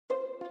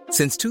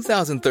Since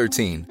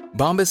 2013,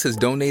 Bombas has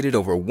donated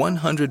over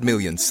 100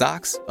 million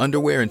socks,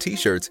 underwear, and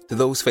T-shirts to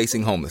those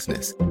facing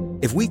homelessness.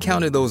 If we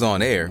counted those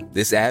on air,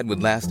 this ad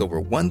would last over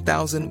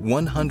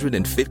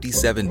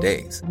 1,157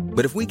 days.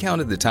 But if we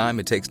counted the time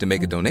it takes to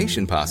make a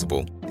donation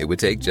possible, it would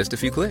take just a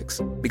few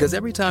clicks. Because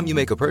every time you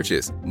make a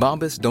purchase,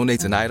 Bombas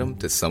donates an item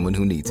to someone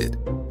who needs it.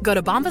 Go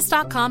to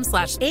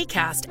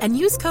bombas.com/ACAST and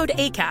use code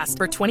ACAST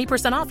for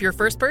 20% off your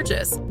first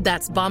purchase.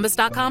 That's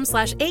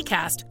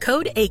bombas.com/ACAST,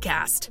 code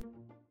ACAST.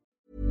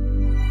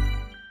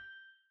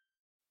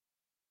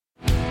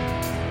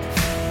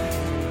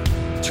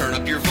 Turn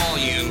up your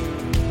volume.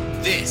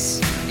 This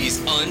is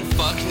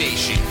Unfuck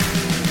Nation.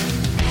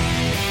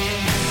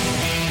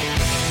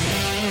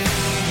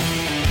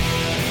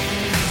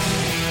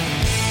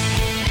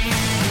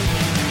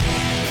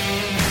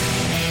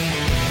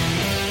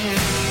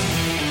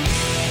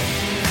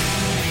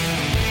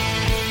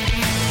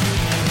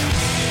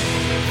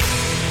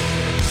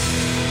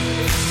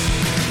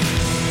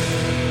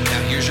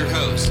 Now here's your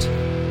host,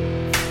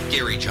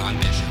 Gary John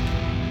Bishop.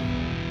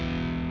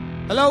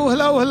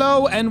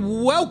 Hello,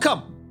 and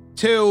welcome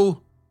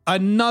to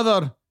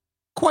another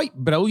quite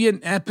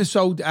brilliant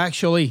episode,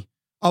 actually,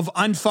 of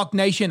Unfuck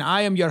Nation.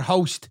 I am your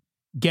host,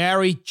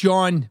 Gary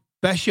John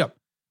Bishop.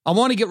 I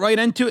want to get right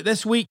into it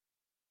this week.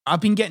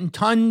 I've been getting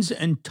tons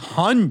and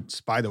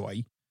tons, by the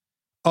way,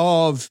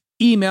 of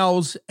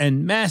emails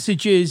and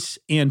messages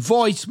and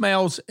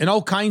voicemails and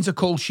all kinds of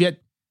cool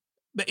shit.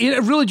 But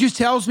it really just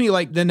tells me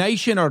like the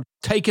nation are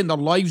taking their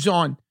lives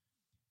on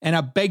in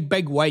a big,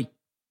 big way.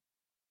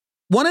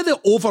 One of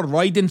the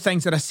overriding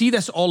things that I see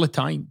this all the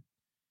time,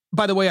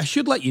 by the way, I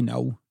should let you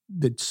know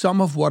that some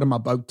of what I'm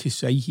about to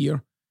say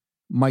here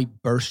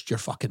might burst your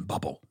fucking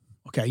bubble.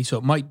 Okay, so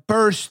it might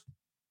burst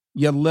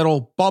your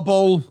little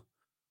bubble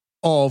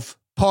of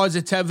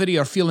positivity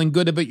or feeling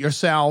good about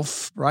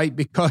yourself, right?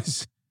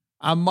 Because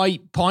I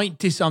might point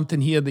to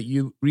something here that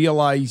you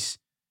realize,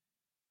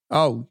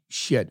 oh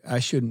shit, I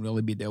shouldn't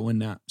really be doing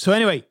that. So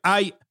anyway,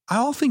 I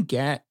often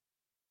get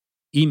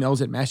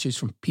emails and messages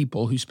from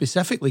people who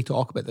specifically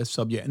talk about this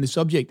subject. And the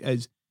subject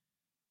is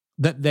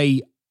that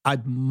they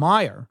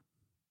admire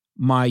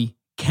my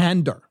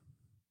candor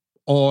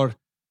or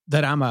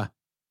that I'm a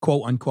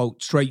quote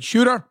unquote straight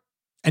shooter.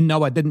 And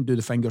no, I didn't do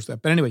the fingers there.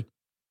 But anyway,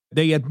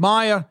 they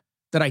admire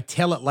that I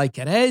tell it like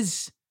it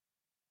is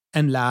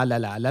and la,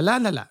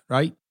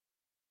 right?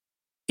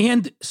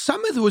 And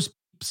some of those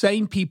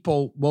same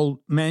people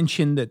will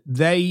mention that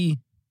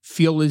they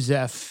feel as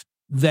if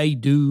they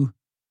do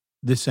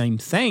the same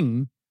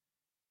thing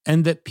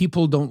and that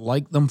people don't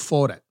like them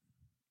for it.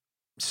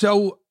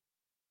 So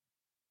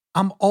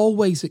I'm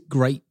always at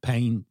great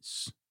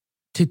pains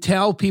to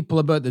tell people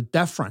about the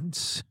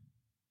difference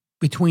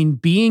between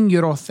being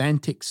your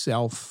authentic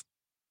self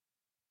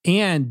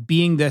and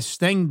being this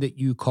thing that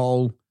you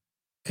call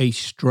a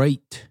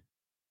straight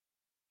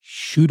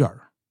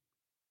shooter.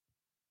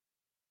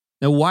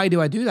 Now, why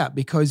do I do that?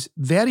 Because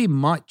very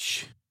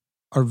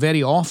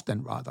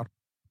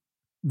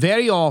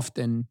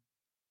often,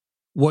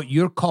 what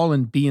you're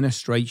calling being a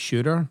straight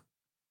shooter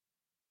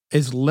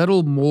is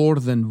little more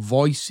than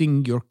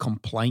voicing your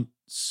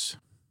complaints.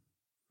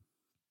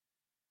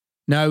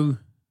 Now,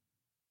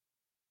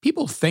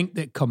 people think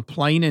that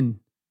complaining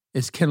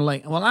is kind of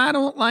like, well, I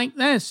don't like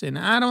this, and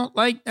I don't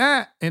like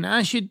that, and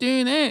I should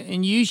do that,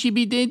 and you should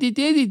be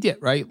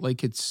right?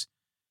 Like it's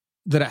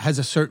that it has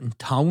a certain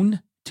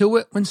tone to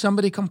it when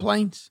somebody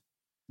complains,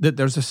 that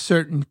there's a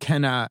certain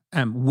kind of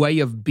way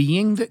of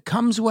being that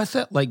comes with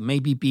it, like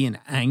maybe being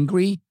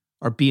angry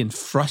or being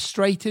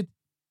frustrated.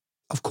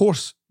 Of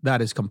course,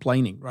 that is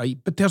complaining, right?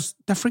 But there's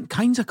different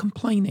kinds of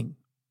complaining.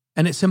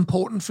 And it's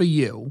important for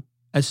you,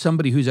 as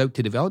somebody who's out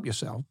to develop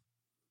yourself,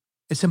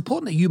 it's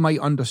important that you might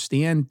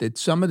understand that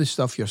some of the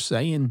stuff you're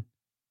saying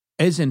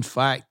is, in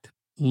fact,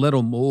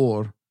 little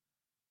more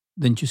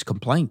than just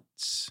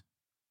complaints.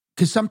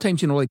 Because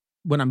sometimes, like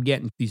when I'm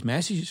getting these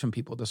messages from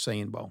people, they're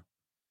saying, well,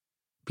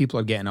 people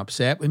are getting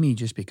upset with me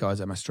just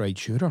because I'm a straight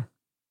shooter.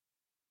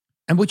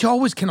 And which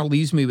always kind of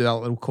leaves me with that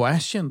little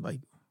question, like,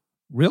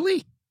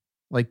 really?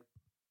 Like,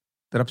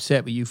 they're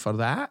upset with you for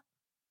that?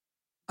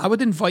 I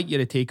would invite you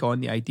to take on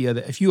the idea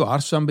that if you are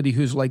somebody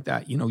who's like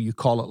that, you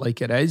call it like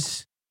it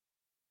is.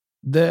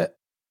 The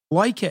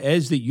like it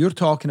is that you're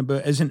talking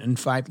about isn't in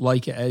fact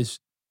like it is.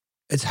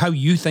 It's how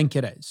you think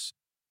it is,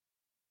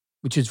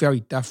 which is very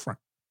different.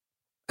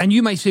 And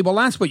you might say, well,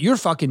 that's what you're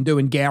fucking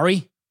doing,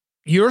 Gary.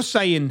 You're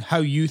saying how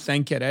you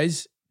think it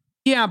is.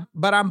 Yeah,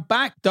 but I'm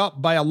backed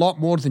up by a lot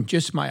more than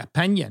just my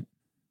opinion.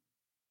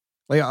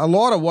 Like a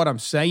lot of what I'm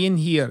saying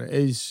here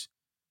is,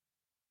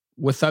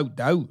 without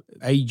doubt,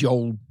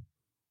 age-old,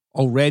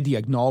 already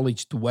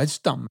acknowledged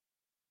wisdom.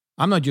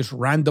 I'm not just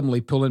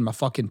randomly pulling my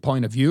fucking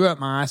point of view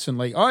at my ass and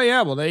like, oh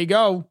yeah, well, there you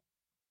go.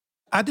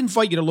 I'd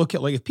invite you to look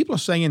at, like, if people are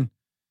saying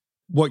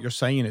what you're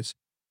saying is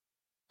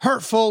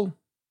hurtful,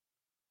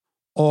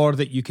 or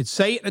that you could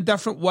say it in a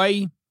different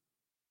way.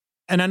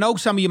 And I know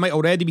some of you might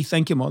already be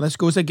thinking, well, this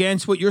goes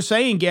against what you're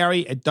saying,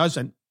 Gary. It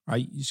doesn't,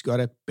 right? You just got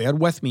to bear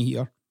with me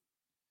here.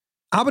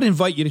 I would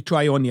invite you to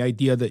try on the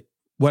idea that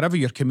whatever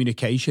your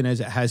communication is,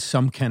 it has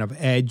some kind of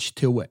edge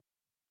to it.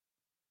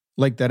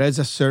 Like there is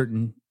a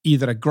certain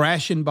either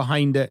aggression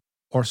behind it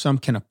or some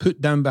kind of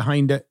put down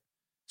behind it,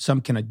 some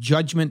kind of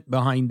judgment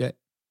behind it.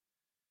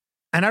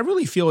 And I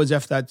really feel as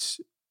if that's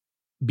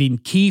been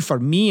key for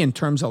me in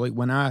terms of like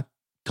when I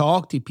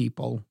talk to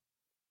people.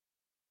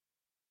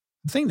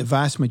 I think the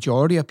vast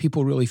majority of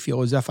people really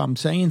feel as if I'm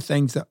saying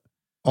things that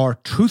are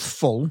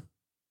truthful.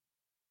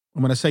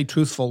 And when I say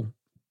truthful,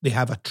 they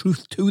have a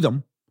truth to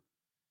them.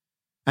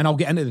 And I'll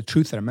get into the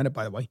truth in a minute,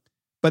 by the way.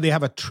 But they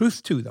have a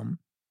truth to them.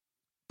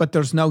 But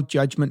there's no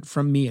judgment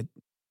from me.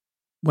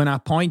 When I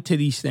point to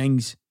these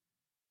things,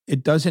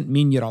 it doesn't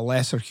mean you're a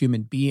lesser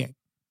human being.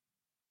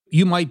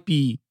 You might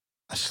be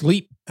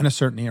asleep in a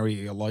certain area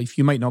of your life.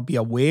 You might not be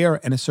aware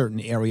in a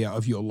certain area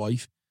of your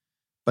life.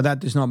 But that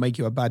does not make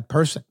you a bad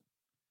person.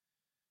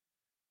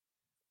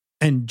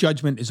 And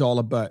judgment is all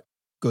about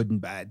good and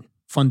bad.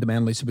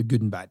 Fundamentally, it's about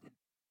good and bad.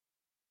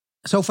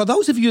 So for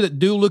those of you that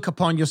do look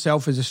upon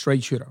yourself as a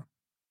straight shooter,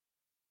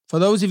 for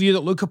those of you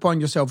that look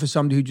upon yourself as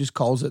somebody who just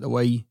calls it the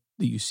way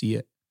that you see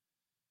it,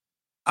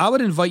 I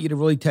would invite you to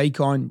really take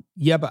on,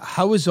 but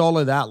how is all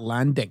of that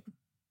landing?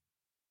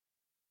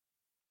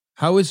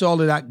 How is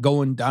all of that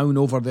going down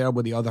over there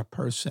with the other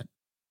person?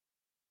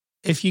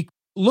 If you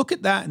look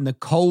at that in the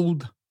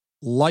cold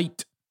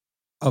light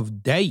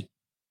of day,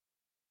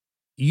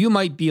 you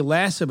might be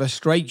less of a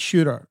straight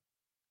shooter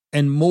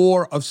and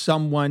more of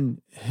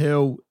someone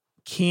who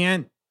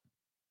can't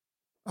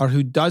or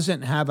who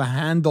doesn't have a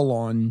handle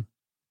on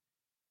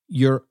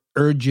your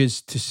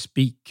urges to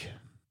speak.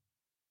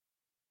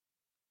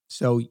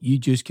 So you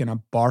just kind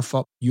of barf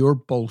up your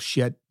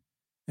bullshit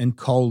and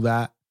call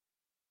that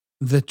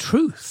the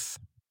truth.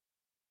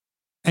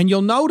 And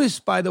you'll notice,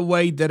 by the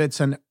way, that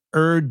it's an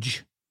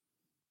urge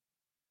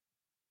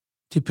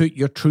to put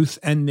your truth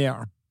in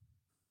there.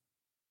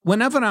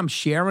 Whenever I'm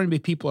sharing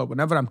with people or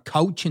whenever I'm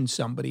coaching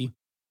somebody,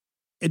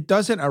 it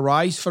doesn't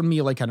arise for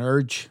me like an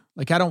urge.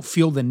 Like I don't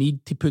feel the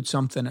need to put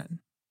something in.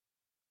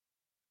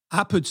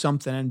 I put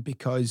something in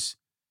because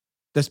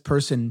this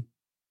person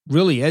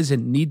really is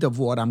in need of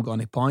what I'm going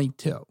to point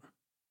to.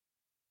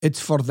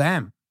 It's for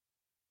them.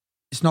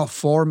 It's not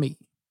for me.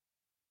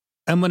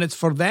 And when it's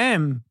for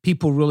them,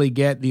 people really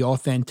get the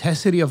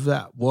authenticity of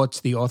that. What's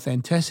the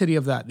authenticity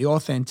of that? The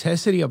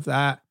authenticity of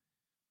that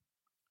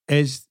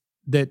is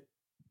that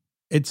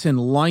it's in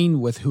line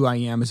with who I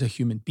am as a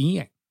human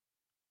being.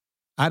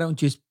 I don't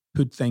just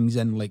put things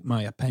in like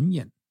my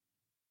opinion.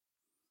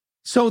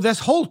 So this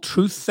whole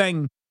truth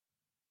thing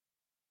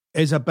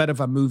is a bit of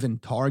a moving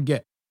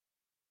target.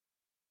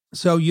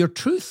 So your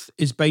truth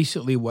is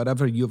basically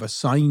whatever you've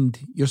assigned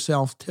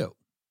yourself to.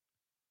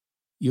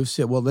 You've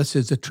said, well, this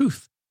is the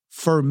truth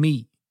for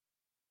me.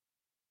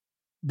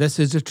 This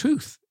is the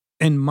truth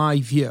in my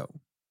view.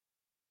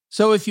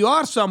 So if you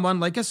are someone,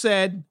 like I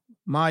said,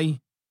 my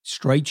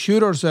straight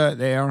shooters out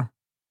there,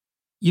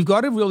 you've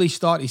got to really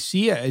start to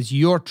see it as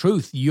your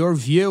truth, your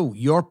view,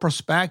 your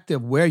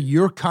perspective, where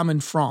you're coming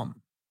from.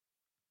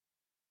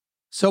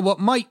 So what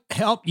might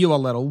help you a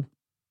little,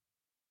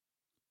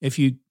 if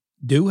you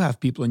do have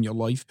people in your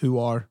life who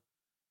are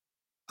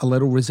a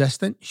little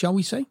resistant, shall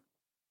we say,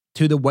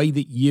 to the way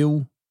that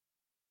you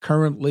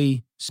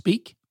currently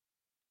speak,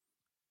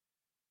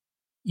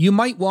 you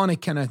might want to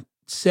kind of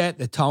set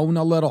the tone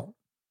a little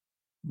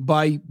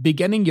by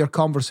beginning your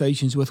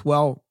conversations with,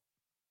 well,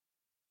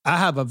 I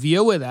have a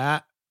view of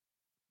that.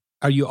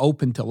 Are you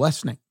open to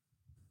listening?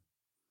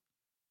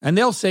 And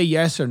they'll say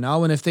yes or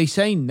no. And if they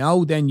say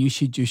no, then you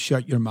should just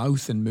shut your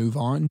mouth and move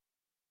on.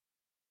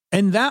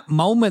 In that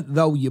moment,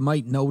 though, you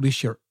might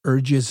notice your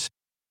urges,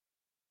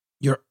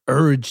 your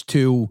urge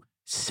to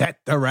set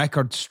the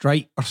record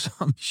straight or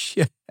some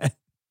shit.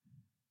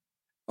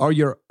 Or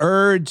your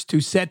urge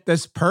to set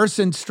this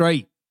person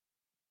straight.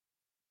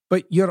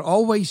 But you're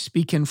always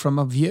speaking from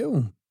a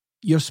view.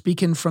 You're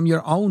speaking from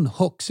your own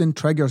hooks and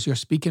triggers. You're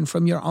speaking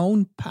from your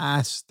own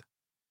past.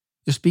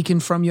 You're speaking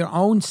from your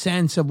own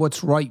sense of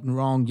what's right and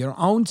wrong, your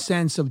own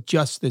sense of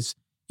justice,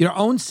 your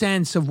own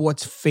sense of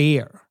what's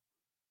fair.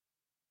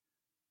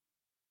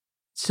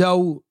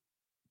 So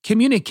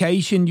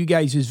communication, you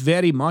guys, is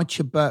very much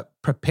about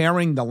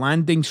preparing the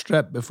landing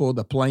strip before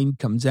the plane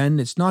comes in.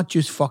 It's not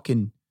just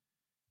fucking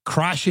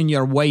crashing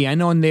your way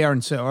in on there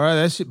and say, all right,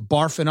 this is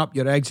barfing up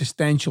your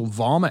existential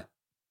vomit.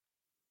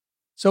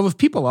 So if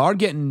people are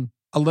getting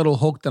a little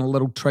hooked and a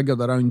little triggered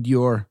around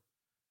your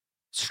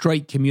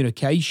straight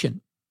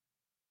communication,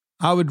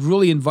 I would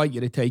really invite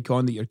you to take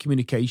on that your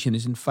communication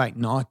is in fact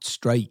not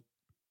straight,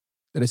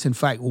 that it's in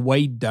fact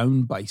weighed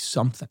down by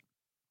something.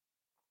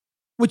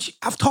 Which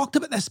I've talked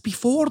about this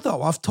before,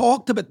 though. I've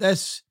talked about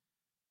this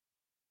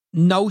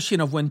notion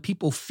of when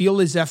people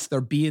feel as if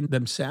they're being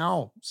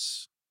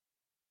themselves.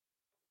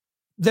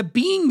 The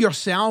being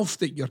yourself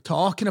that you're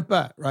talking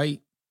about,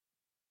 right?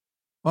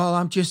 Well,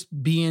 I'm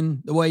just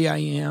being the way I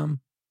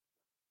am.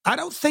 I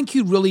don't think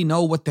you really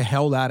know what the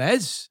hell that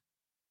is.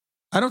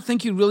 I don't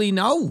think you really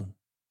know.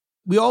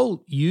 We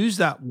all use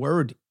that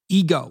word,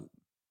 ego.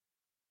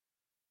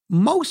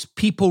 Most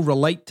people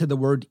relate to the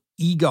word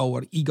ego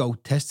or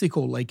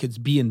egotistical, like it's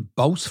being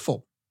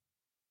boastful,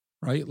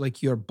 right?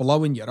 Like you're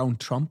blowing your own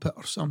trumpet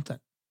or something.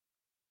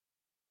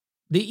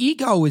 The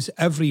ego is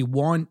every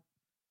want,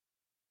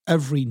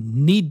 every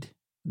need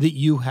that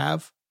you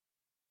have,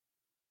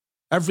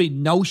 every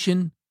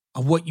notion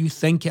of what you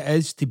think it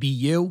is to be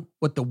you,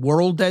 what the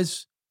world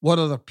is, what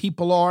other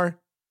people are.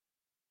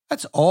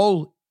 That's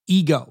all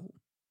ego.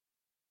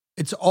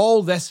 It's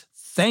all this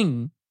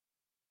thing,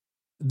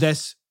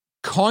 this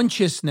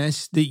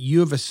consciousness that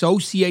you've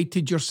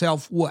associated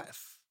yourself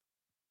with,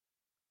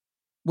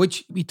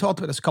 which we talked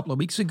about this a couple of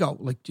weeks ago,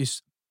 like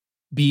just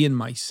being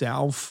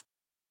myself,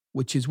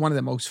 which is one of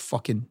the most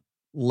fucking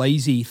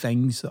lazy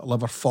things that'll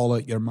ever fall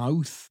out your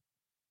mouth.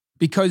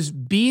 Because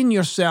being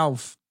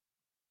yourself,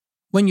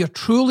 when you're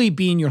truly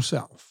being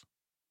yourself,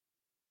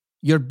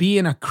 you're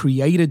being a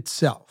created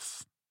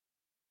self.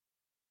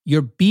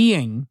 You're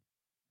being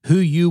who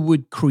you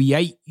would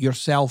create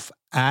yourself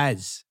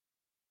as.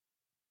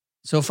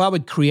 So if I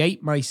would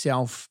create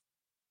myself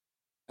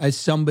as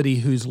somebody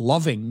who's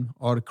loving,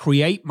 or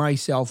create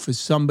myself as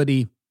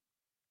somebody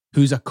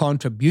who's a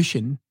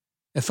contribution,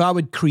 if I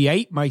would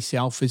create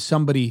myself as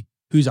somebody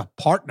who's a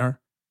partner,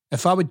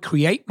 if I would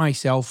create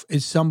myself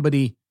as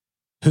somebody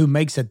who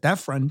makes a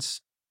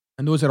difference,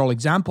 and those are all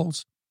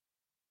examples,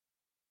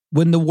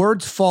 when the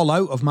words fall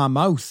out of my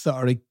mouth that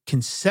are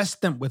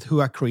consistent with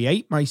who I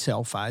create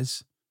myself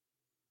as,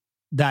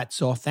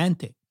 that's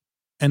authentic.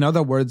 In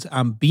other words,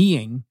 I'm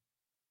being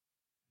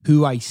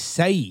who I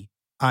say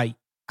I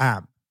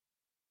am.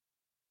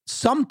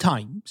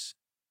 Sometimes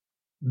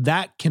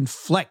that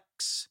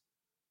conflicts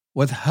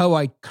with how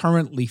I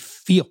currently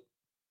feel.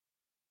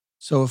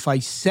 So if I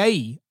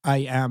say I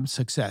am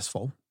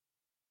successful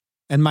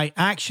and my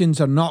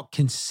actions are not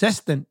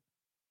consistent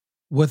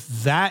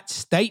with that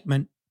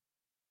statement,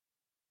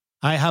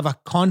 I have a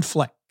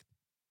conflict.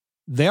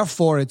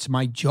 Therefore, it's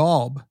my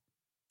job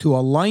to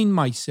align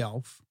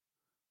myself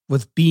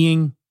with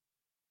being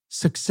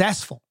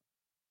successful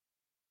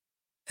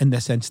in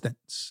this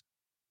instance.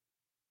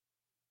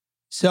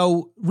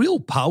 So, real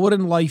power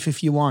in life,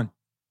 if you want,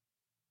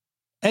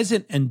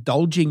 isn't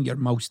indulging your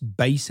most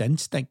base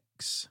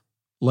instincts,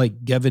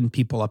 like giving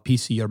people a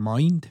piece of your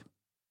mind.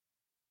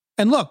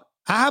 And look,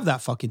 I have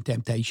that fucking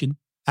temptation.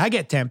 I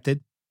get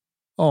tempted.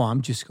 Oh,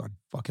 I'm just going to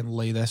fucking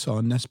lay this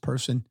on this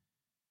person.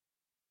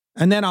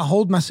 And then I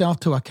hold myself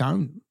to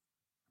account.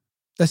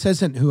 This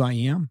isn't who I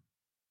am.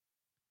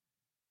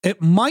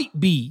 It might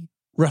be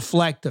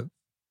reflective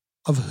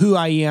of who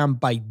I am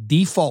by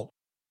default.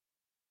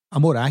 A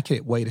more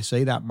accurate way to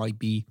say that might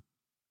be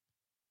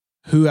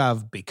who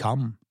I've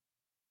become.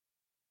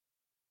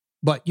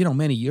 But,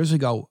 many years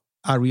ago,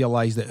 I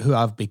realized that who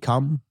I've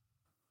become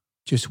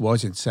just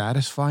wasn't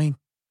satisfying.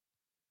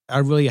 I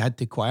really had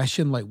to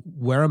question,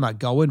 where am I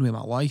going with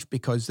my life?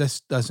 Because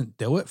this doesn't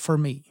do it for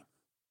me.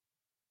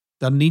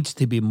 There needs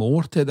to be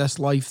more to this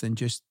life than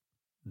just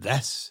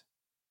this.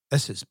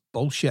 This is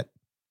bullshit.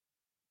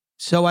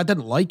 So I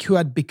didn't like who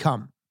I'd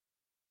become,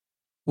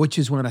 which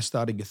is when I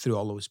started to go through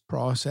all those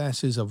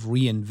processes of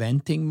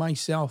reinventing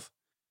myself.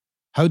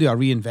 How do I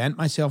reinvent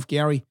myself,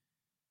 Gary?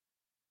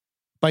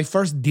 By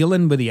first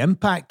dealing with the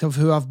impact of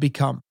who I've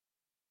become.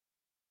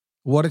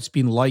 What it's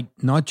been like,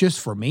 not just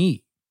for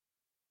me,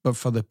 but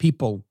for the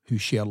people who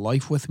share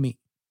life with me.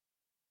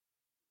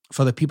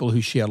 For the people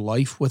who share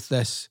life with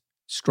this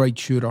straight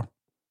shooter.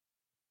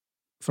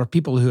 For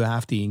people who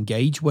have to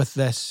engage with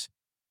this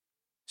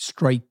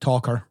straight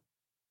talker.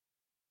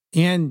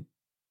 And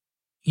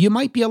you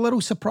might be a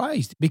little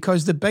surprised,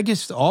 because the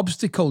biggest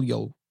obstacle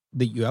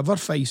that you ever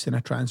face in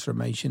a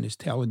transformation is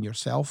telling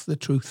yourself the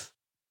truth.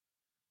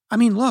 I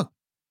mean, look,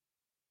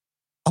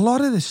 a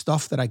lot of the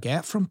stuff that I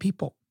get from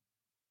people,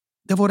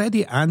 they've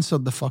already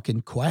answered the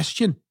fucking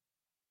question.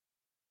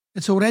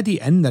 It's already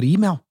in their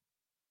email.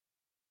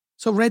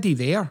 It's already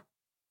there.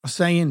 They're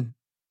saying,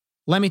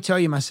 let me tell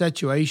you my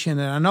situation,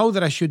 and I know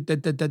that I should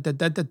but blah,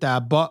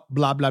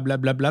 blah, blah,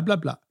 blah, blah, blah,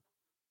 blah.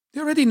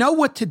 They already know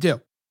what to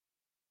do.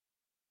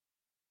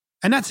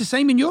 And that's the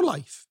same in your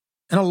life.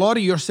 In a lot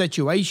of your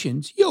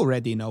situations, you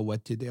already know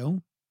what to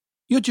do.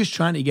 You're just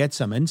trying to get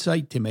some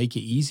insight to make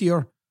it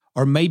easier,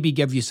 or maybe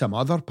give you some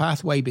other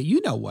pathway, but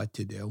you know what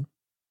to do.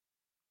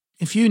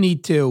 If you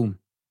need to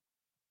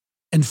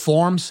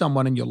inform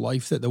someone in your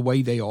life that the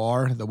way they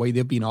are, the way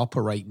they've been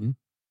operating,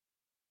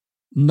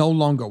 no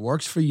longer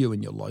works for you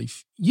in your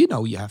life, you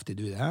know you have to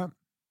do that.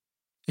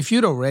 If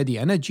you're already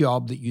in a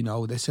job that you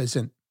know this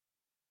isn't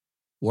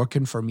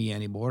working for me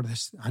anymore,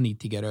 I need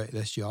to get out of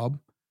this job,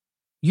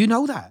 you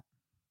know that.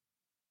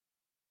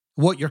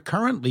 What you're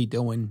currently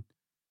doing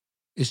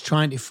is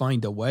trying to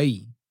find a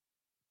way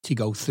to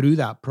go through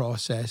that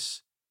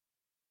process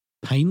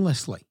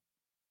painlessly.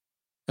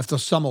 If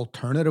there's some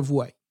alternative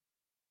way.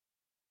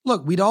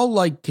 Look, we'd all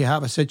like to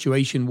have a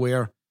situation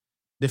where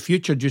the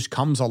future just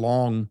comes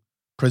along,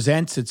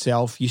 presents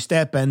itself, you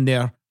step in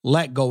there,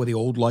 let go of the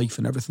old life,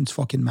 and everything's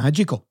fucking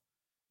magical.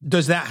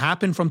 Does that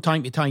happen from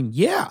time to time?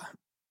 Yeah.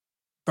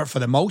 But for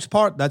the most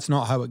part, that's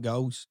not how it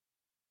goes.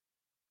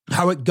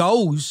 How it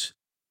goes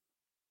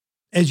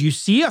is you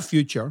see a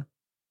future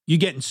You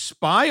get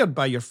inspired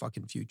by your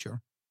fucking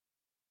future.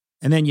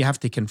 And then you have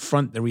to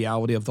confront the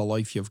reality of the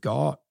life you've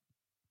got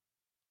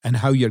and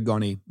how you're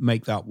going to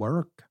make that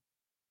work,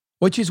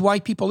 which is why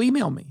people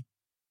email me.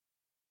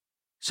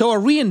 So a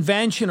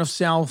reinvention of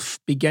self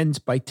begins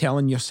by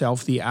telling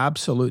yourself the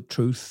absolute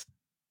truth.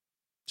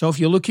 So if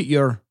you look at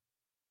your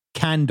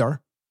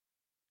candor,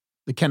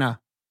 the kind of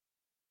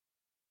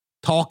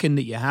talking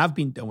that you have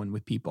been doing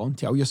with people, and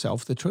tell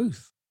yourself the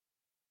truth.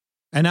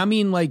 And I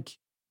mean, like,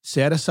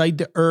 set aside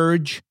the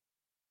urge,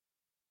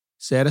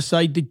 set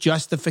aside the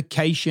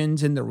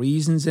justifications and the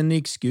reasons and the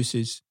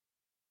excuses.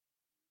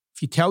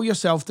 If you tell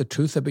yourself the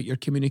truth about your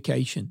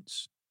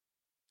communications,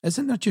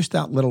 isn't there just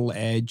that little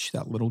edge,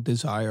 that little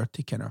desire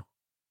to kind of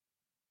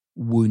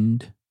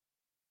wound,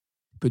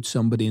 put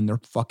somebody in their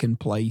fucking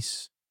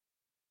place,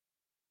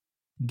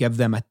 give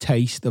them a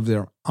taste of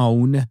their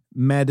own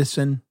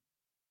medicine?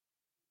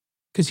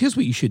 Because here's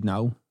what you should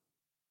know.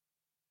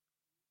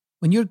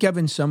 When you're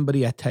giving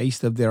somebody a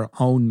taste of their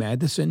own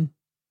medicine,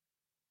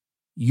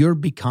 you're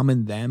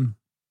becoming them.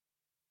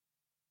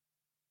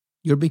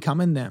 You're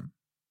becoming them.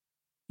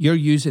 You're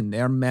using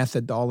their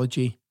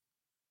methodology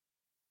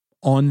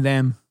on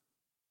them.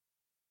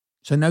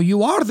 So now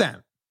you are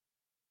them.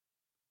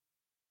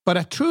 But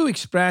a true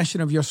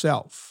expression of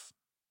yourself,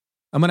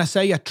 and when I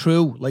say a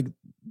true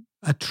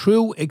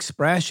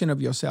expression of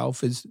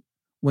yourself is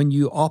when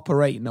you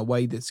operate in a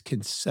way that's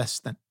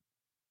consistent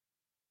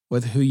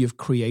with who you've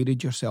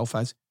created yourself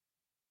as.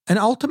 And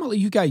ultimately,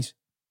 you guys,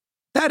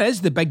 that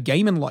is the big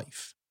game in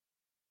life.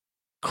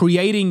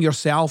 Creating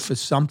yourself as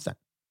something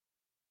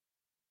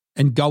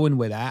and going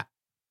with that.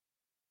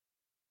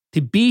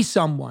 To be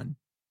someone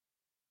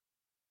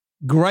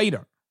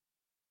greater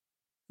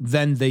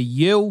than the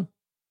you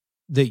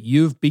that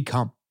you've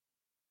become.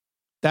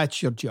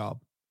 That's your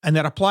job. And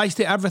that applies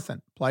to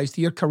everything. Applies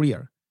to your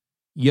career,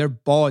 your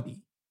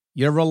body,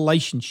 your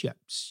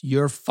relationships,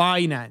 your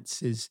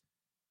finances.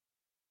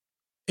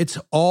 It's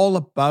all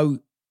about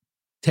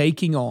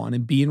taking on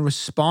and being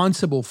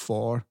responsible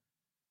for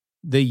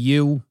the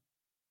you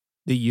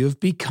that you've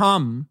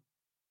become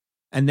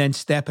and then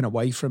stepping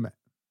away from it.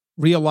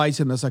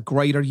 Realizing there's a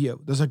greater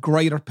you, there's a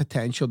greater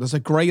potential, there's a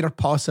greater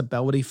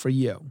possibility for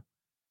you.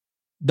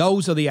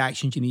 Those are the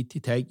actions you need to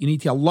take. You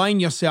need to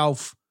align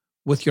yourself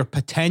with your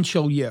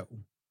potential you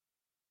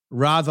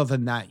rather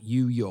than that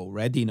you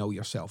already know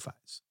yourself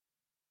as.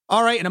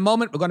 All right, in a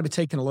moment, we're going to be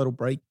taking a little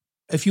break.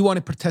 If you want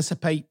to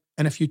participate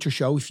in a future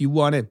show, if you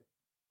want to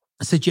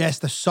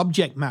suggest a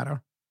subject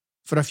matter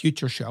for a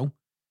future show,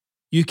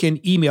 you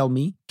can email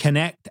me,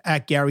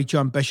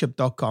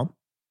 connect@GaryJohnBishop.com.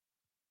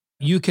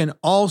 You can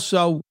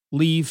also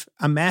leave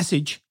a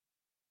message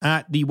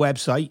at the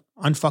website,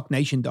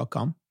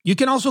 unfucknation.com. You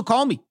can also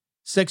call me,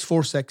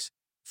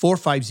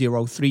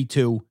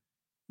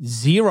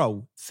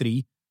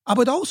 646-450-3203. I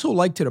would also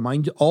like to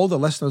remind all the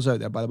listeners out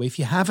there, by the way, if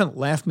you haven't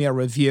left me a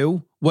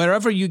review,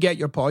 wherever you get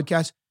your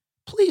podcast,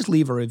 please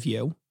leave a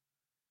review.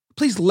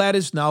 Please let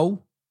us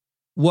know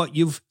what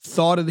you've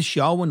thought of the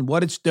show and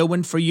what it's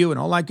doing for you and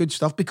all that good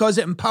stuff, because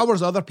it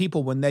empowers other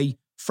people when they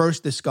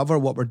first discover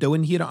what we're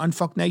doing here at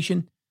Unfuck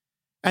Nation.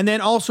 And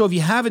then also, if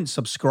you haven't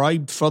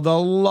subscribed, for the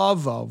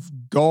love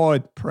of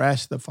God,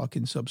 press the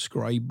fucking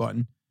subscribe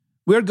button.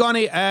 We're going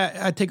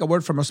to take a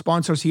word from our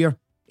sponsors here,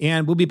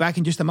 and we'll be back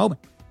in just a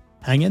moment.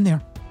 Hang in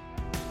there.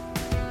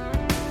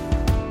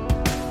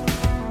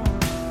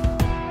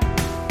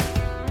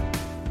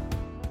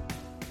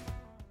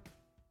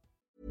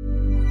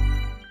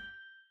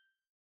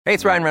 Hey,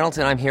 it's Ryan Reynolds,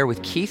 and I'm here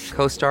with Keith,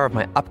 co-star of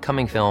my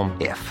upcoming film,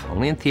 If,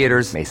 only in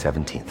theaters May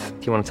 17th.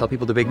 Do you want to tell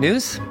people the big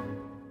news?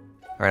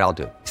 All right, I'll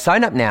do it.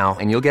 Sign up now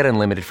and you'll get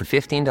unlimited for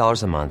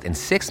 $15 a month and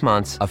 6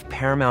 months of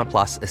Paramount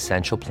Plus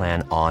Essential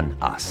Plan on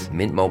us.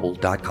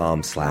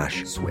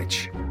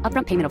 MintMobile.com/switch.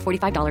 Upfront payment of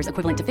 $45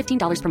 equivalent to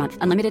 $15 per month.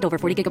 Unlimited over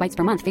 40 gigabytes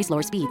per month. Face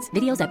lower speeds.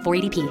 Videos at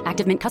 480p.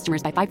 Active Mint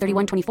customers by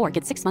 531.24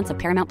 get 6 months of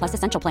Paramount Plus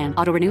Essential Plan.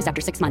 Auto renews after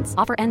 6 months.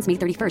 Offer ends May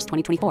 31st,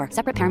 2024.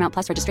 Separate Paramount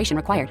Plus registration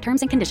required.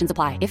 Terms and conditions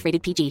apply if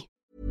rated PG.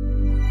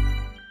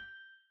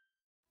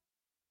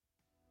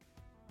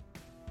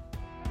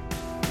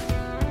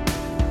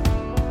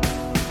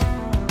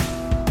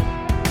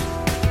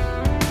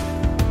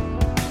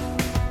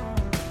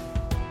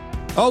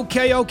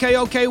 Okay.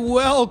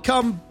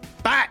 Welcome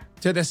back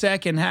to the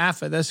second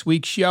half of this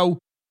week's show.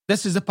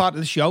 This is the part of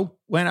the show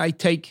when I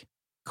take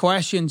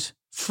questions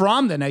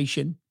from the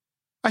nation.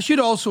 I should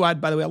also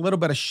add, by the way, a little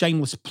bit of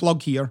shameless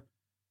plug here.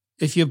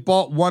 If you've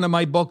bought one of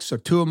my books or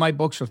two of my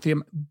books or three,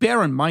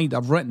 bear in mind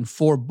I've written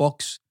 4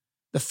 books.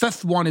 The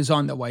 5th one is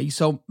on the way.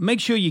 So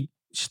make sure you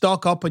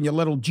stock up on your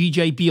little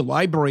GJB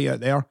library out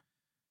there,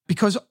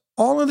 because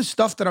all of the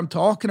stuff that I'm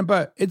talking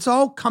about, it's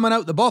all coming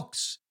out the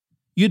books.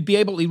 You'd be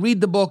able to read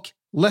the book,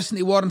 listen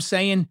to what I'm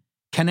saying,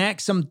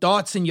 connect some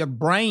dots in your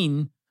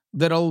brain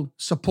that'll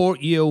support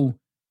you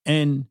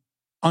in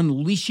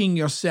unleashing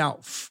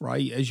yourself,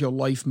 right, as your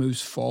life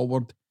moves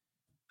forward.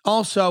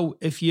 Also,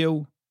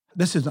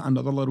 this is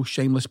another little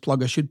shameless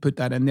plug, I should put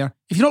that in there.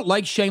 If you don't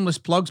like shameless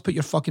plugs, put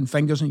your fucking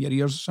fingers in your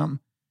ears or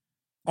something.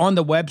 On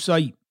the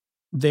website,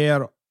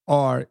 there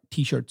are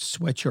t-shirts,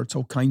 sweatshirts,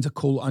 all kinds of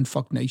cool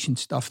Unfuck Nation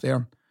stuff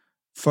there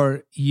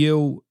for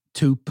you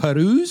to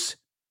peruse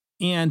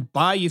and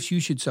buy if you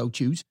should so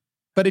choose.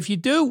 But if you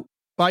do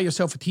buy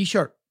yourself a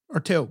t-shirt or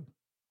two,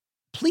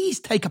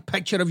 please take a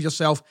picture of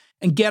yourself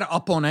and get it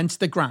up on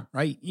Instagram,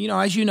 right? You know,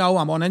 as you know,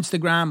 I'm on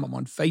Instagram, I'm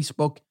on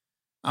Facebook,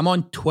 I'm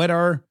on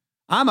Twitter.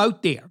 I'm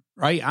out there,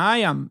 right? I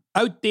am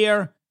out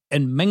there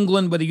and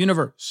mingling with the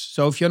universe.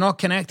 So if you're not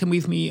connecting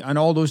with me on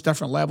all those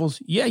different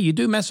levels, yeah, you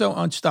do miss out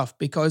on stuff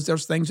because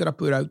there's things that I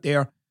put out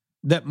there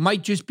that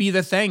might just be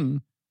the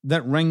thing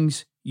that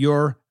rings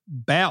your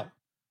bell.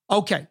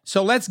 Okay,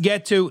 so let's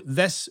get to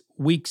this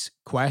week's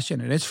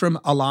question. And it's from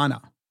Alana.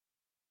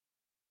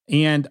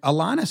 And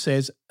Alana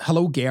says,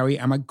 hello, Gary.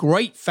 I'm a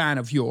great fan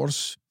of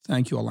yours.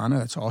 Thank you, Alana.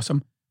 That's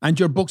awesome. And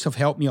your books have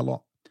helped me a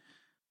lot.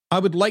 I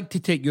would like to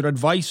take your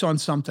advice on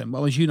something.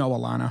 Well, as you know,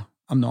 Alana,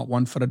 I'm not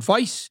one for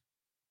advice,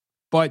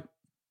 but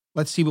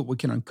let's see what we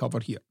can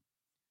uncover here.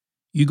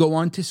 You go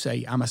on to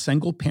say, I'm a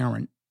single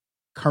parent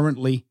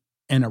currently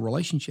in a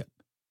relationship.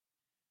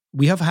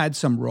 We have had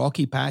some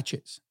rocky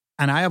patches,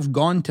 and I have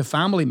gone to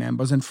family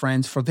members and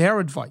friends for their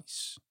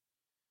advice.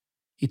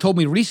 He told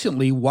me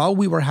recently while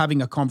we were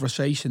having a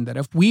conversation that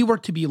if we were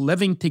to be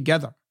living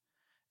together,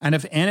 and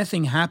if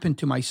anything happened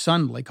to my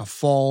son, like a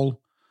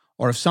fall,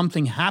 or if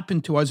something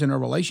happened to us in a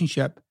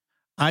relationship,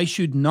 I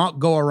should not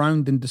go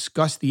around and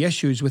discuss the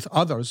issues with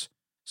others,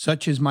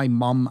 such as my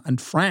mom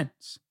and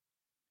friends.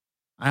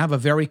 I have a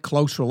very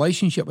close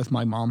relationship with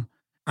my mom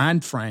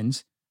and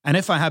friends, and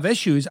if I have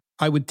issues,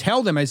 I would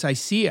tell them as I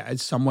see it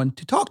as someone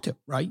to talk to,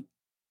 right?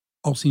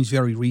 All seems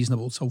very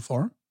reasonable so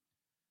far.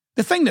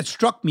 The thing that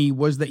struck me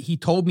was that he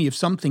told me if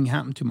something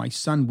happened to my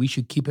son, we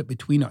should keep it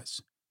between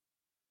us,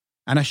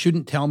 and I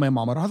shouldn't tell my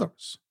mom or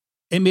others.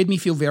 It made me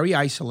feel very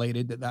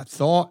isolated at that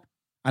thought,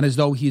 and as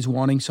though he's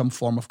wanting some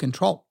form of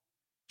control.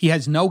 He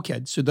has no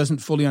kids, so doesn't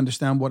fully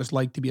understand what it's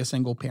like to be a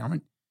single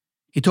parent.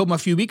 He told me a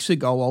few weeks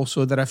ago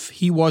also that if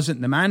he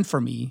wasn't the man for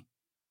me,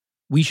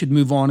 we should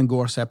move on and go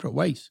our separate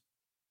ways.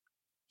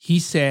 He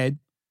said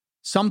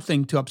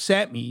something to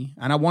upset me,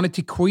 and I wanted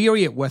to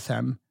query it with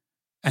him,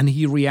 and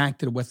he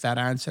reacted with that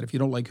answer, if you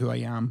don't like who I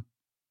am,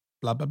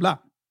 blah, blah, blah.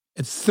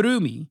 It threw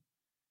me,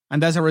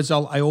 and as a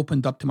result, I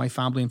opened up to my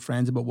family and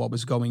friends about what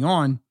was going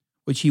on,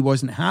 which he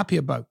wasn't happy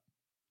about.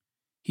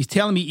 He's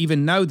telling me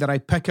even now that I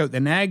pick out the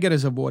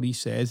negatives of what he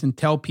says and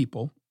tell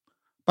people,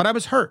 but I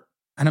was hurt,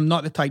 and I'm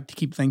not the type to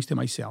keep things to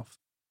myself.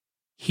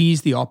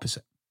 He's the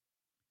opposite.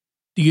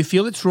 Do you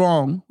feel it's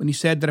wrong when he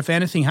said that if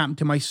anything happened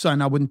to my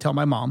son, I wouldn't tell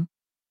my mom?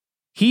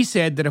 He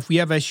said that if we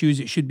have issues,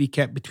 it should be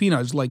kept between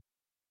us, like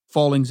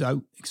fallings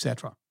out,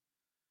 etc.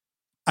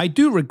 I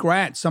do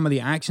regret some of the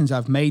actions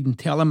I've made in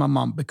telling my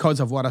mom because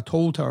of what I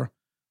told her.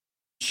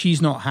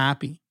 She's not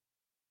happy,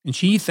 and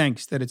she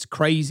thinks that it's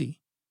crazy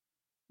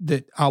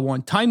that I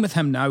want time with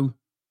him now,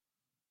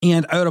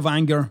 and out of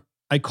anger,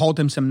 I called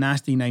him some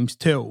nasty names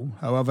too.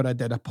 However, I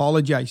did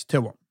apologize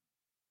to him.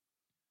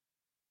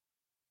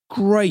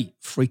 Great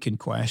freaking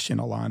question,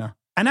 Alana.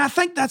 And I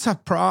think that's a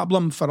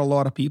problem for a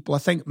lot of people. I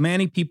think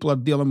many people are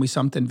dealing with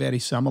something very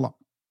similar.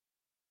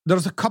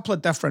 There's a couple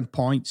of different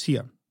points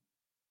here.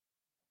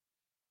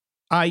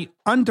 I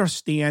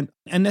understand,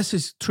 and this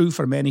is true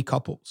for many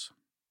couples,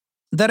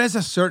 there is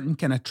a certain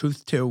kind of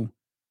truth to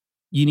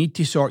you need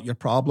to sort your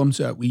problems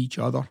out with each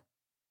other,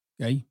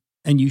 okay?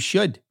 And you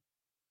should.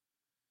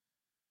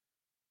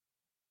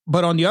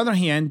 But on the other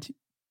hand,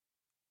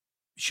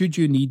 should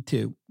you need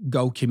to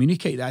go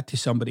communicate that to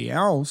somebody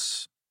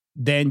else,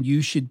 then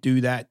you should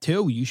do that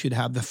too. You should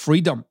have the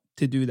freedom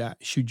to do that,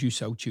 should you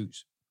so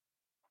choose.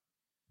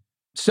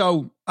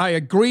 So I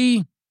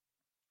agree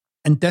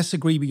and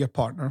disagree with your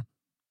partner.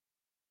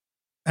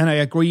 And I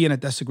agree and I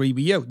disagree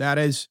with you. That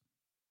is,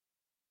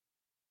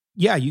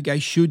 yeah, you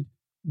guys should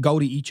go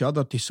to each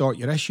other to sort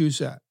your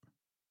issues out.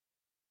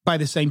 By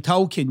the same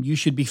token, you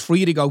should be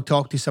free to go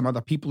talk to some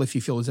other people if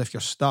you feel as if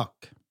you're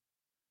stuck.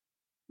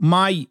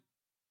 My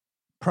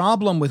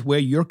problem with where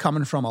you're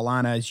coming from,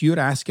 Alana, is you're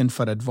asking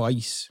for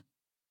advice,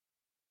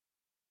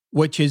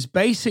 which is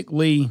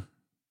basically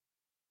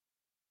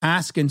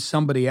asking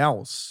somebody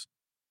else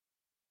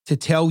to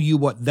tell you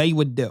what they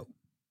would do.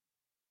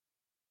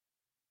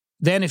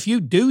 Then if you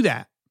do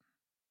that,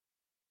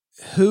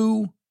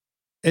 who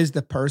is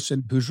the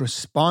person who's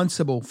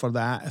responsible for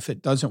that if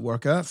it doesn't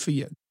work out for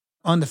you?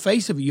 On the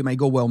face of it, you may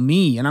go, well,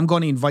 me, and I'm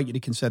going to invite you to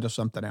consider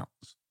something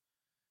else.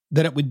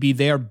 That it would be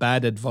their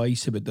bad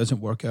advice if it doesn't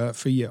work out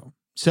for you.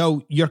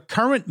 So your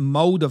current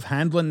mode of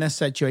handling this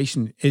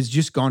situation is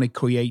just going to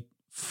create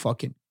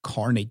fucking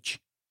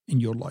carnage in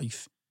your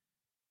life.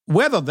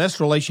 Whether this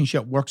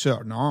relationship works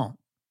out or not,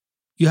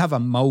 you have a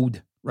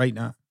mode right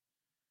now.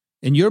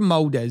 And your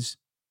mode is,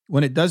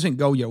 when it doesn't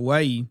go your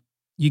way,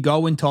 you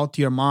go and talk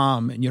to your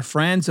mom and your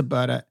friends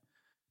about it.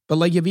 But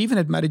like you've even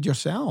admitted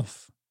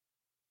yourself,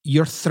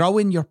 you're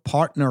throwing your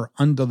partner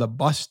under the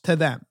bus to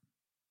them.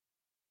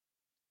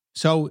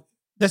 So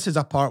this is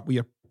a part where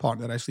your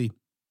partner actually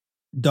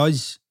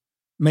does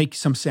make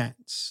some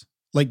sense.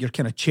 Like you're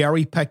kind of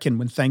cherry picking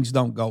when things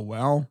don't go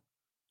well.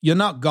 You're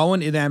not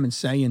going to them and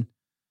saying,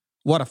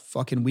 what a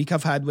fucking week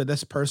I've had with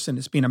this person.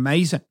 It's been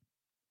amazing.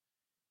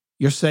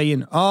 You're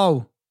saying,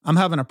 oh, I'm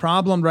having a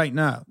problem right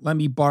now. Let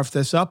me barf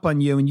this up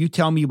on you and you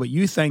tell me what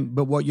you think.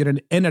 But what you're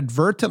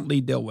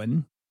inadvertently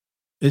doing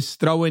is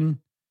throwing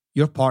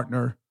your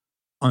partner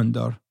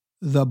under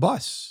the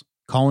bus,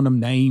 calling him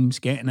names,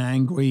 getting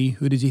angry.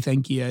 Who does he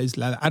think he is?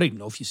 I don't even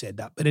know if you said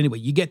that. But anyway,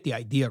 you get the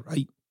idea,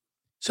 right?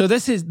 So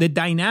this is the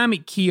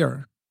dynamic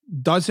here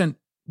doesn't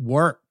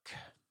work.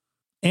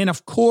 And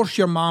of course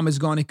your mom is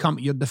going to come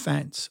to your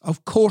defense.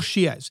 Of course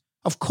she is.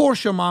 Of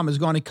course your mom is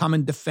going to come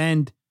and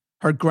defend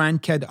her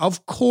grandkid.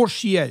 Of course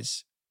she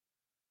is.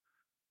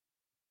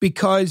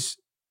 Because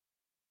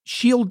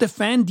she'll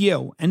defend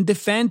you and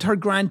defend her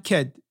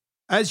grandkid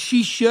as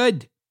she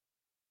should.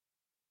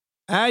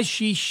 As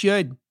she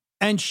should.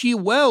 And she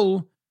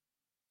will,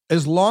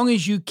 as long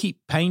as you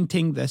keep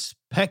painting this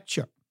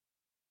picture.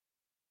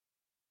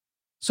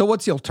 So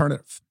what's the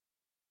alternative?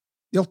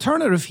 The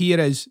alternative here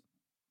is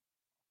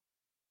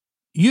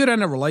you're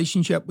in a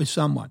relationship with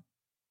someone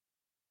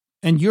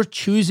and you're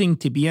choosing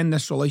to be in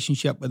this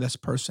relationship with this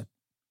person.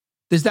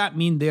 Does that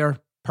mean they're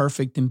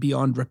perfect and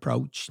beyond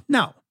reproach?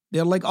 No,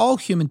 they're like all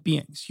human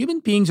beings. Human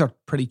beings are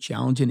pretty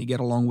challenging to get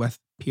along with,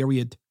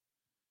 period.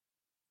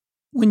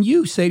 When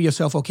you say to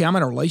yourself, okay, I'm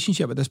in a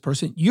relationship with this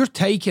person, you're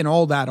taking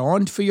all that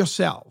on for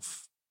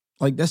yourself.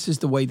 Like, this is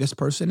the way this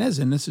person is,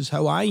 and this is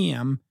how I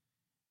am,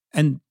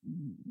 and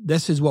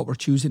this is what we're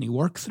choosing to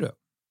work through.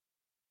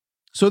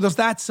 So there's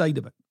that side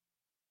of it.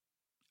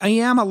 I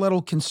am a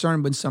little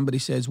concerned when somebody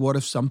says, what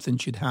if something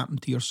should happen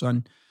to your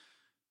son?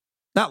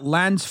 That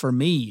lands for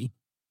me,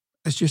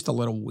 it's just a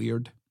little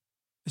weird.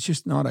 It's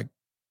just not a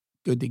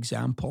good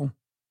example.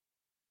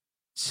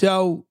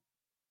 So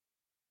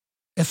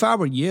if I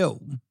were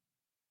you,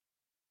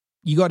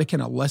 you got to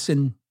kind of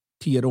listen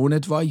to your own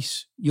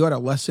advice. You got to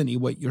listen to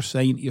what you're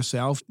saying to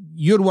yourself.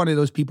 You're one of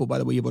those people, by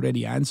the way, you've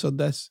already answered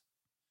this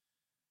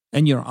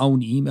in your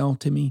own email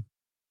to me.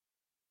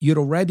 You're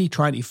already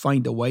trying to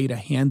find a way to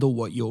handle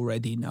what you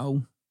already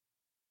know.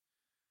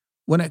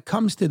 When it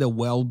comes to the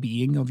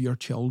well-being of your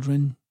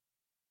children,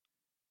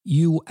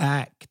 you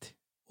act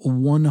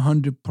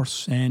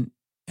 100%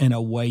 in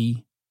a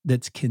way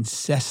that's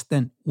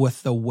consistent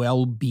with the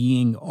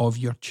well-being of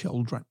your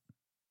children,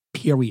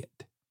 period.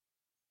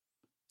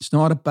 It's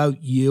not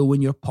about you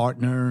and your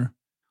partner,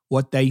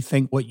 what they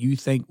think, what you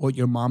think, what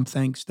your mom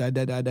thinks,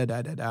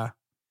 da-da-da-da-da-da-da.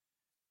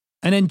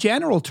 And in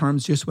general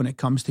terms, just when it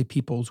comes to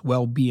people's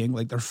well-being,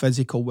 like their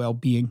physical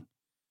well-being,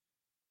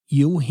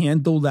 you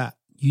handle that.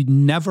 You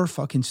never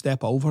fucking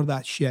step over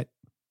that shit.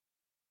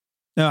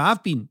 Now,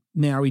 I've been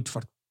married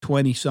for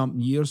 20-something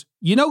years.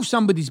 You know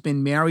somebody's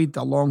been married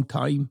a long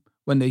time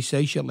when they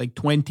say shit like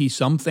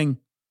 20-something,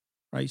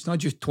 right? It's not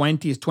just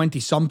 20, it's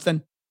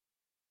 20-something.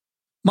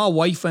 My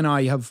wife and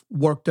I have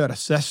worked out a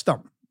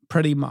system,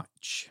 pretty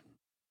much.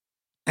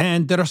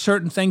 And there are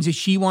certain things that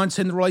she wants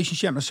in the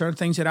relationship, and there are certain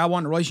things that I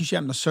want in the relationship,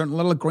 and there's certain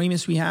little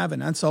agreements we have,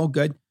 and that's all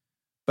good.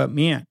 But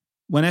man,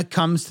 when it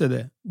comes to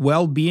the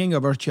well-being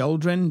of our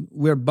children,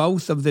 we're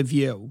both of the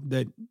view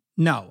that,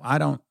 no,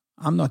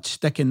 I'm not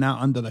sticking that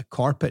under the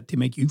carpet to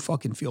make you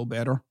fucking feel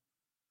better.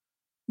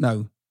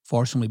 Now,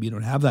 fortunately, we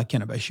don't have that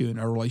kind of issue in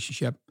our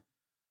relationship.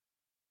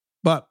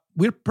 But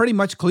we're pretty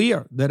much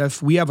clear that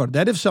if we ever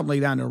did have something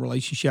like that in our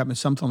relationship and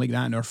something like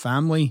that in our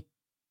family,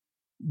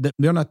 that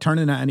we're not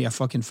turning that into a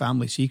fucking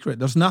family secret.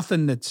 There's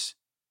nothing that's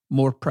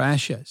more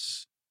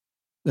precious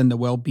than the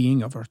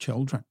well-being of our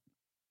children.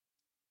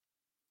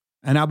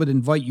 And I would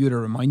invite you to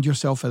remind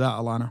yourself of that,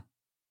 Alana.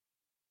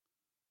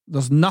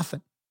 There's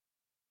nothing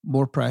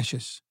more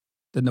precious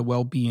than the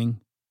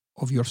well-being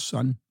of your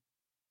son.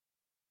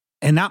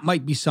 And that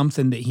might be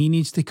something that he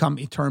needs to come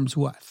to terms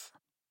with.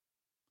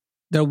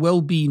 There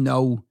will be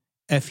no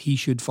if he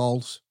should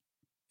falls.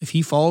 If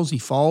he falls, he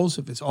falls.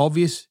 If it's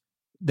obvious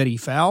that he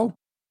fell,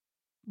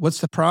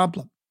 what's the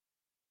problem?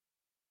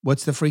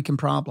 What's the freaking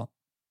problem?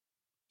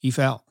 He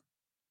fell.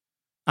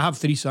 I have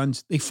 3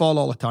 sons. They fall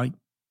all the time.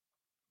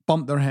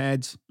 Bump their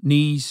heads,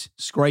 knees,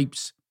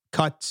 scrapes,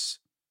 cuts.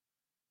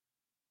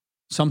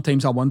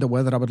 Sometimes I wonder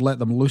whether I would let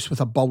them loose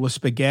with a bowl of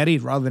spaghetti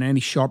rather than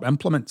any sharp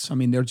implements. I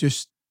mean,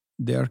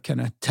 they're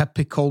kind of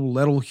typical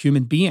little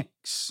human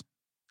beings.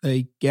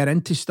 They get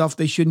into stuff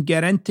they shouldn't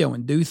get into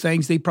and do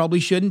things they probably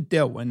shouldn't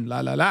do and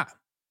la, la, la.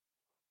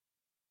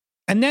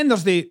 And then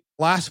there's the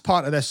last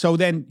part of this. So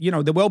then,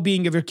 the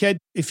well-being of your kid,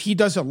 if he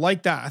doesn't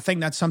like that, I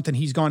think that's something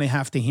he's going to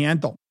have to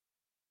handle.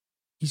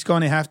 He's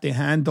going to have to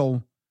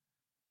handle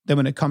that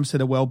when it comes to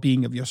the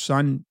well-being of your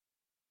son.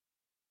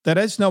 There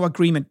is no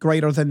agreement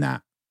greater than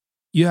that.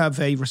 You have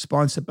a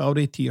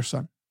responsibility to your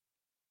son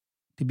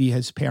to be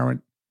his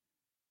parent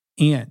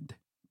and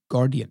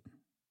guardian.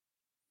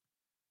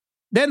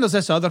 Then there's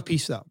this other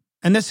piece though.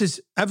 And this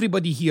is,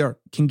 everybody here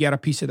can get a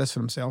piece of this for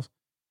themselves.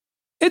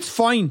 It's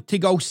fine to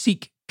go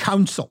seek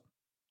counsel.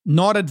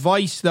 Not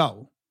advice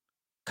though.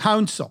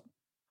 Counsel.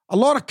 A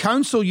lot of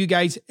counsel, you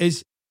guys,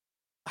 is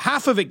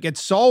half of it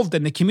gets solved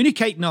in the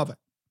communicating of it.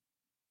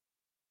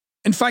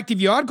 In fact, if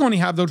you are going to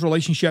have those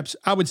relationships,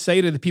 I would say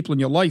to the people in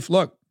your life,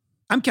 look,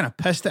 I'm kind of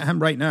pissed at him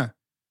right now.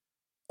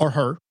 Or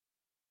her.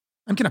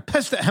 I'm kind of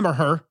pissed at him or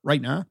her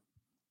right now.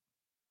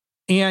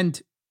 And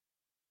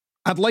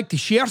I'd like to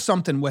share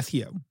something with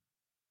you.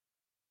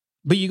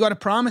 But you got to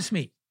promise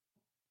me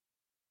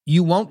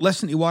you won't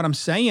listen to what I'm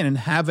saying and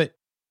have it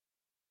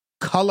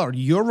color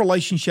your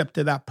relationship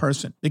to that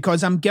person,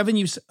 because I'm giving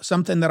you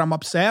something that I'm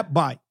upset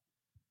by,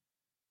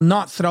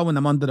 not throwing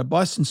them under the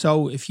bus. And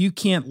so if you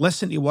can't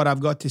listen to what I've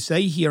got to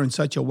say here in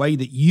such a way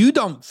that you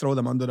don't throw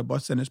them under the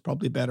bus, then it's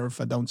probably better if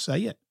I don't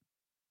say it.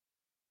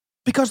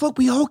 Because look,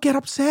 we all get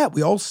upset.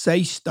 We all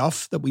say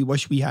stuff that we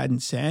wish we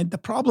hadn't said. The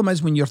problem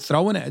is when you're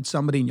throwing it at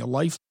somebody in your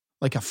life,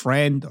 like a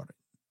friend or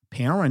a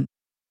parent,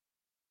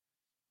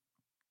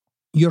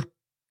 you're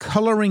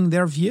coloring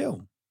their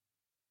view.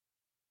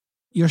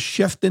 You're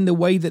shifting the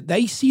way that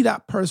they see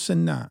that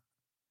person now.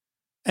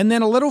 And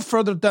then a little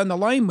further down the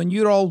line, when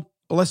you're all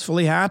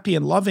blissfully happy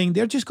and loving,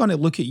 they're just going to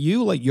look at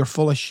you like you're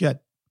full of shit.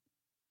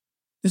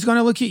 They're going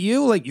to look at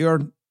you like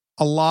you're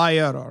a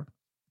liar or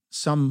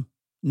some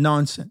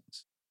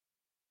nonsense.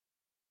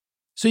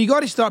 So you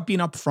got to start being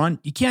upfront.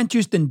 You can't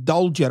just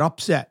indulge your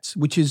upsets,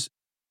 which is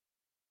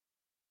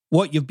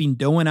what you've been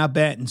doing, I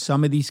bet, in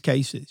some of these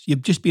cases.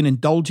 You've just been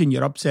indulging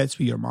your upsets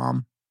with your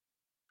mom.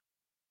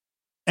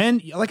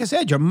 And like I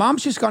said, your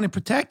mom's just going to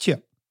protect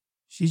you.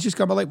 She's just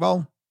going to be like,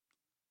 well,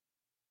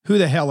 who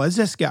the hell is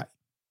this guy?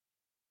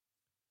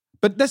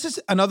 But this is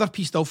another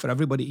piece, though, for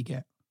everybody to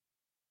get.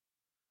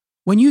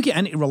 When you get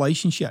into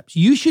relationships,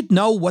 you should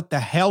know what the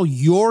hell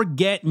you're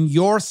getting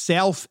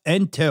yourself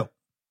into.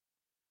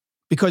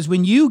 Because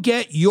when you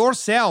get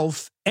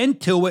yourself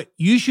into it,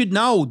 you should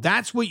know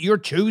that's what you're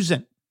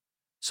choosing.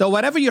 So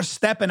whatever you're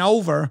stepping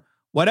over,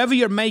 whatever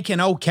you're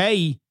making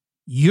okay,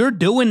 you're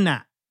doing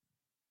that.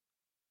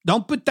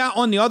 Don't put that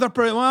on the other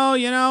person.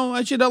 Well,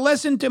 I should have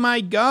listened to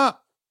my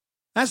gut.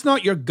 That's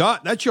not your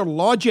gut. That's your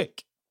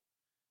logic.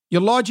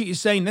 Your logic is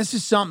saying this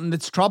is something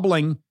that's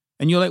troubling.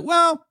 And you're like,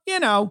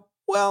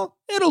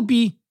 it'll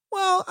be,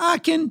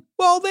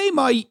 they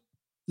might.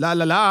 La,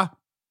 la, la.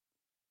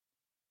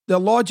 The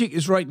logic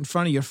is right in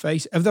front of your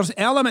face. If there's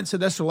elements of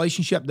this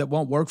relationship that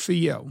won't work for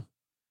you,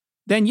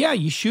 then yeah,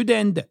 you should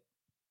end it.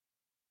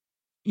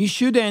 You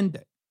should end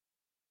it.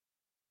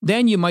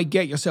 Then you might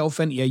get yourself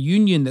into a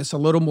union that's a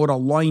little more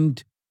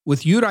aligned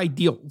with your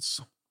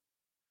ideals.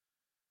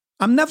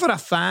 I'm never a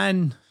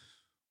fan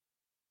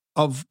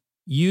of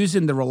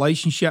using the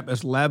relationship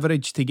as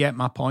leverage to get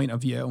my point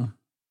of view.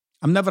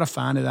 I'm never a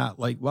fan of that.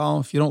 Like,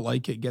 well, if you don't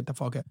like it, get the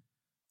fuck out.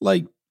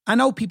 Like, I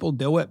know people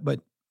do it,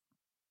 but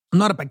I'm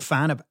not a big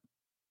fan of it.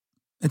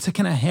 It's a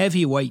kind of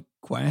heavyweight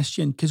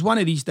question, because one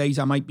of these days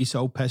I might be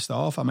so pissed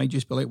off, I might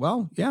just be like,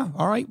 well, yeah,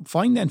 all right,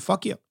 fine then,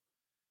 fuck you.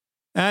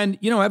 And,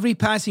 every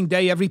passing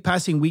day, every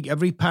passing week,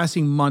 every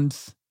passing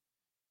month,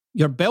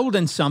 you're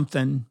building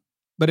something.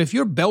 But if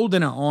you're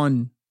building it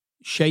on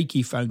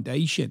shaky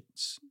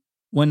foundations,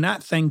 when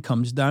that thing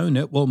comes down,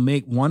 it will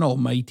make one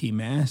almighty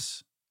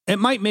mess. It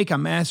might make a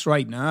mess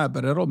right now,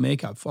 but it'll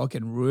make a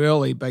fucking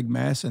really big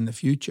mess in the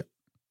future.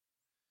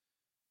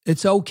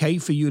 It's okay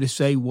for you to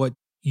say what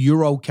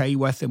you're okay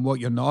with and what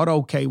you're not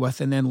okay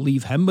with, and then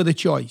leave him with a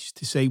choice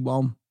to say,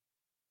 well,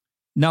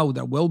 no,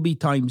 there will be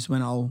times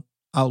when I'll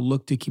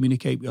look to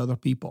communicate with other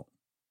people.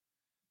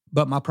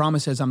 But my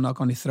promise is I'm not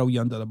going to throw you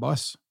under the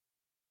bus.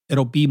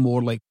 It'll be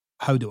more like,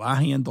 how do I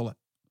handle it?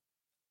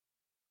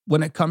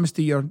 When it comes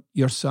to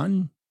your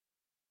son,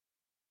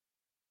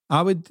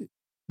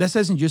 this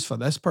isn't just for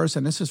this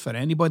person, this is for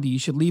anybody. You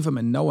should leave him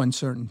in no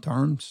uncertain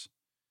terms.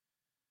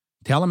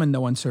 Tell him in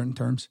no uncertain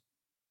terms.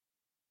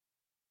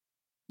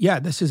 Yeah,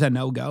 this is a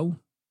no-go.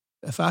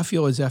 If I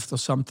feel as if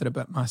there's something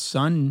about my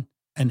son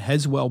and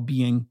his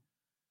well-being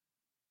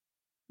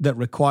that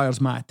requires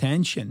my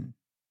attention,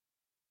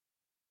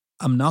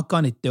 I'm not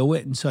going to do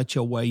it in such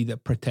a way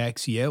that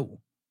protects you.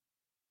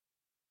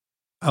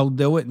 I'll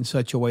do it in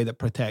such a way that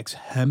protects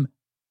him.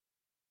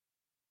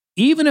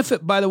 Even if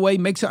it, by the way,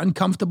 makes it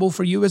uncomfortable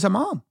for you as a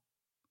mom.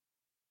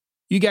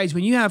 You guys,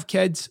 when you have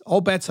kids,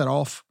 all bets are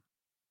off.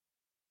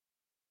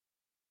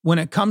 When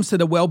it comes to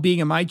the well-being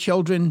of my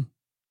children,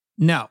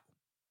 no.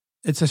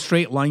 It's a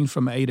straight line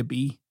from A to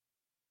B.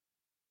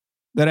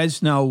 There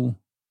is no,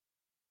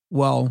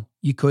 well,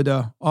 you could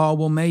have,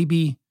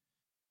 maybe.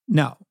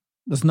 No,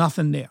 there's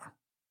nothing there.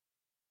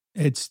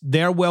 It's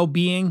their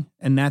well-being,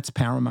 and that's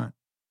paramount.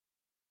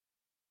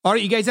 All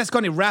right, you guys, that's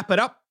going to wrap it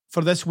up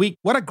for this week.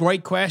 What a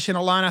great question,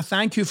 Alana.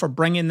 Thank you for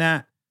bringing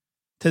that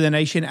to the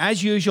nation.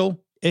 As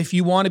usual, if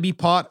you want to be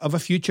part of a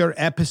future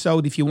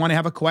episode, if you want to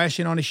have a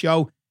question on the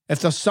show, if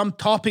there's some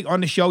topic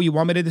on the show you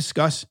want me to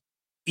discuss,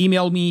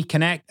 email me,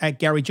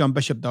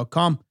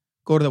 connect@GaryJohnBishop.com.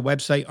 Go to the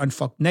website,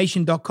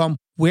 unfuckednation.com,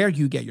 where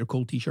you get your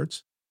cool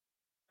t-shirts.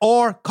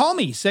 Or call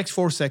me,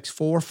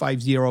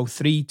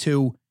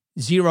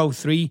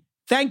 646-450-3203.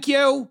 Thank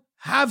you.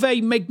 Have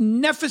a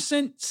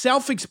magnificent,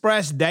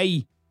 self-expressed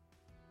day.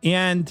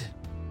 And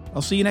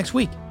I'll see you next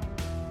week.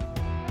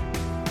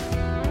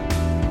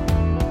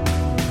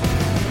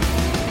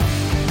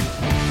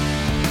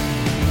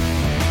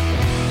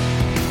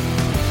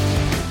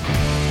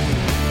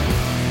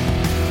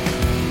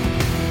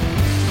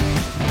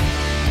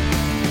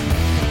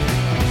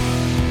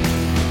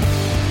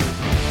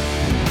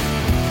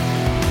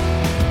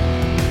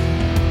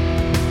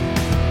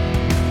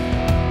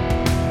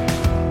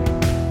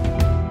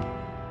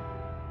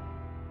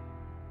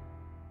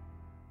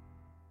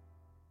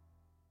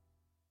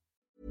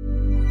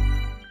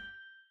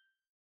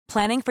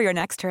 Planning for your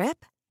next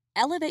trip?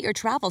 Elevate your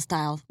travel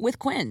style with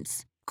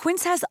Quince.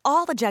 Quince has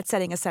all the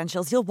jet-setting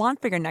essentials you'll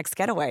want for your next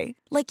getaway,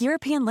 like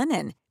European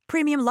linen,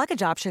 premium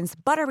luggage options,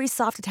 buttery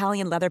soft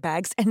Italian leather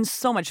bags, and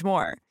so much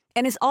more.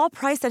 And is all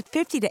priced at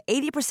 50 to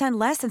 80%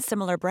 less than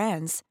similar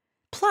brands.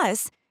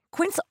 Plus,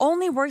 Quince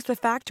only works with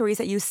factories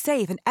that use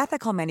safe and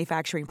ethical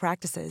manufacturing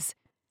practices.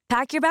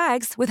 Pack your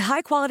bags with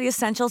high-quality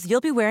essentials you'll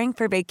be wearing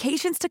for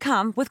vacations to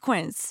come with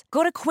Quince.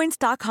 Go to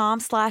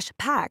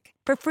quince.com/pack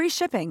for free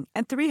shipping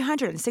and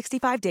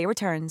 365-day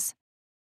returns.